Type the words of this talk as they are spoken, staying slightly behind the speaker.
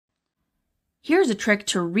Here's a trick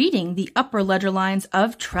to reading the upper letter lines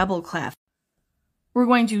of treble clef. We're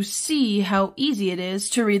going to see how easy it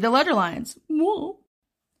is to read the letter lines. Whoa.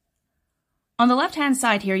 On the left-hand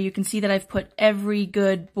side here, you can see that I've put every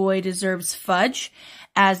good boy deserves fudge,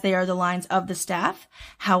 as they are the lines of the staff.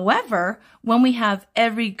 However, when we have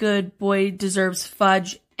every good boy deserves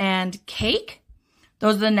fudge and cake,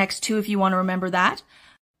 those are the next two if you want to remember that.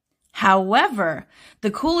 However,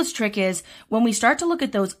 the coolest trick is when we start to look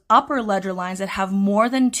at those upper letter lines that have more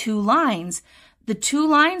than two lines, the two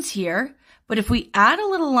lines here, but if we add a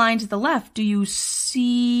little line to the left, do you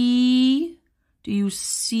see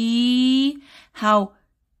how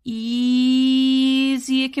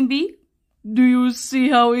easy it can be? Do you see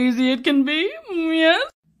how easy it can be? Yes?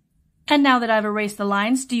 And now that I've erased the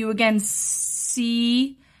lines, do you again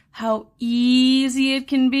see how easy it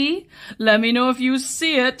can be? Let me know if you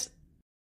see it.